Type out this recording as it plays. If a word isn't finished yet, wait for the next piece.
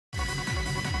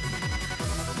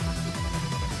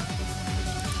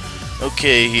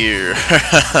Okay, here.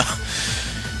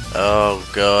 Oh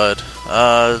god.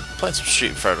 Playing some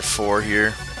Street Fighter 4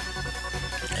 here.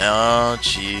 Oh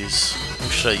jeez. Who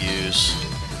should I use?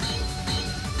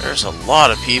 There's a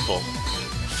lot of people.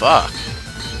 Fuck.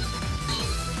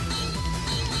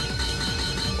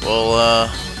 Well,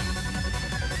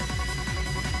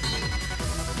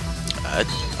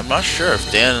 I'm not sure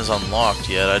if Dan is unlocked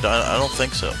yet. I don't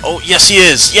think so. Oh, yes he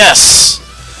is! Yes!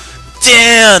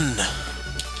 Dan!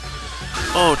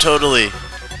 Oh, totally.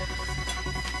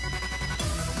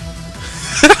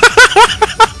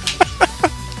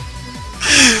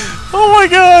 Oh my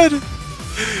god!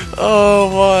 Oh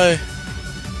my.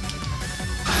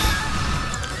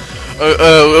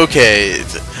 Okay.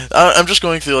 I'm just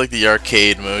going through like the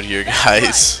arcade mode here,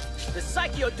 guys. Right. The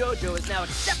Saikyo Dojo is now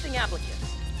accepting applicants.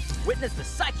 Witness the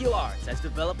Saikyo Arts as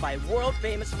developed by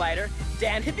world-famous fighter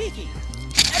Dan Hibiki.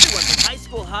 Everyone from high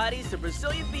school hotties to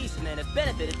Brazilian beastmen have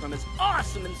benefited from his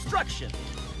awesome instruction.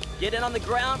 Get in on the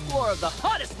ground floor of the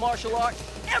hottest martial art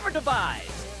ever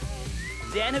devised.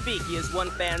 Dan Hibiki has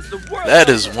won fans the world. That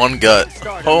is one gut.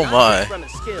 Oh my. From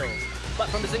his skills, but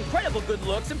from his incredible good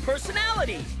looks and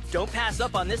personality. Don't pass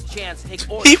up on this chance to take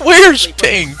orders. He wears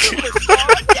pink.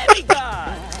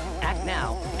 Demigod. Act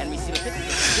now and receive a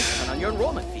 50% discount on your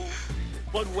enrollment fee.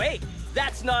 But wait,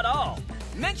 that's not all.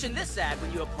 Mention this ad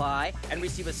when you apply and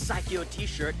receive a Saikyo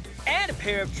t-shirt and a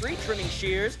pair of tree trimming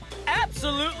shears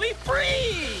absolutely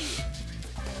free!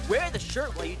 Wear the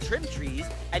shirt while you trim trees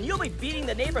and you'll be beating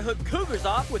the neighborhood cougars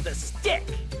off with a stick!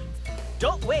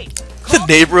 Don't wait! The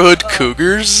neighborhood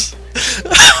cougars?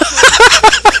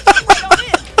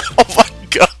 Oh my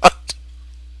god!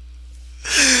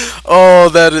 Oh,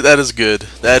 that is good.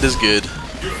 That is good.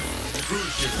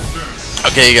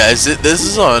 Okay, guys, this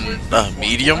is on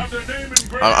medium.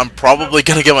 I'm probably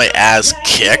gonna get my ass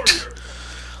kicked.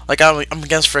 Like I'm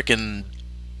against frickin'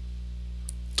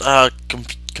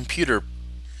 computer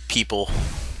people.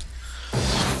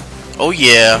 Oh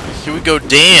yeah, here we go,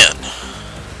 Dan.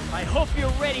 I hope you're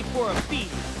ready for a beat.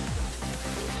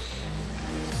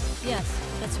 Yes,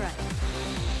 that's right.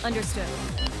 Understood.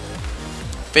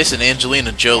 Facing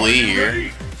Angelina Jolie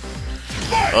here.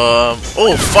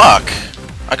 Oh fuck!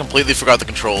 I completely forgot the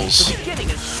controls.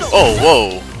 Oh,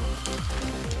 whoa.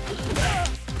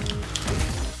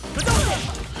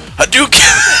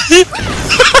 Hadouken!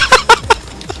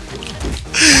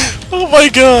 Oh my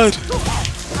god!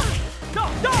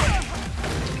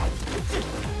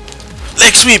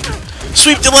 Leg sweep!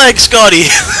 Sweep the leg, Scotty!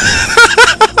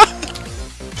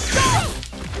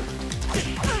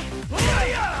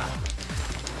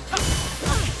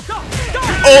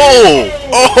 Oh!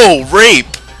 Oh!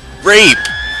 Rape! Rape!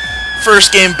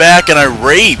 First game back and I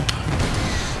rape!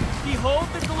 Behold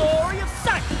the glory of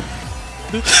Saikyo!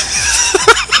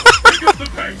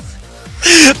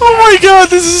 Oh my god,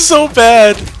 this is so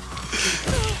bad!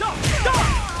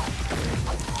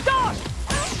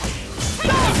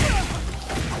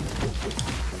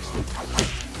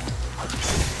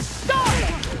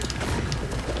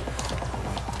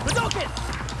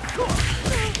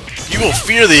 You will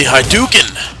fear the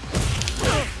Hadouken!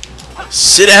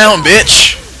 Sit down,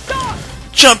 bitch!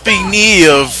 Jumping knee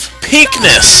of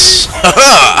pinkness!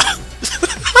 Haha!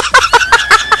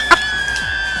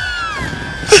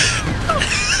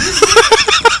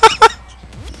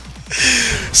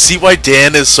 See why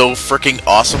Dan is so freaking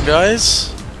awesome,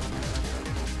 guys?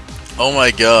 Oh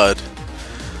my god.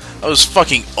 That was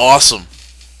fucking awesome.